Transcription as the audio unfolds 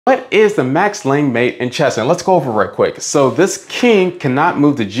What is the max lane mate in chess? And let's go over right quick. So this king cannot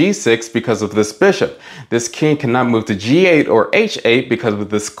move to g6 because of this bishop. This king cannot move to g8 or h8 because of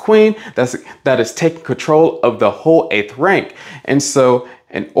this queen that is taking control of the whole 8th rank. And so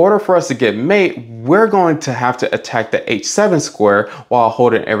in order for us to get mate, we're going to have to attack the h7 square while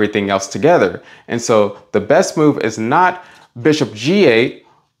holding everything else together. And so the best move is not bishop g8,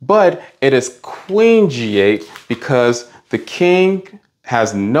 but it is queen g8 because the king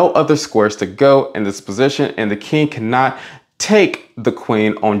has no other squares to go in this position, and the king cannot take the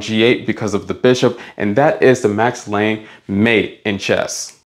queen on g8 because of the bishop, and that is the max lane mate in chess.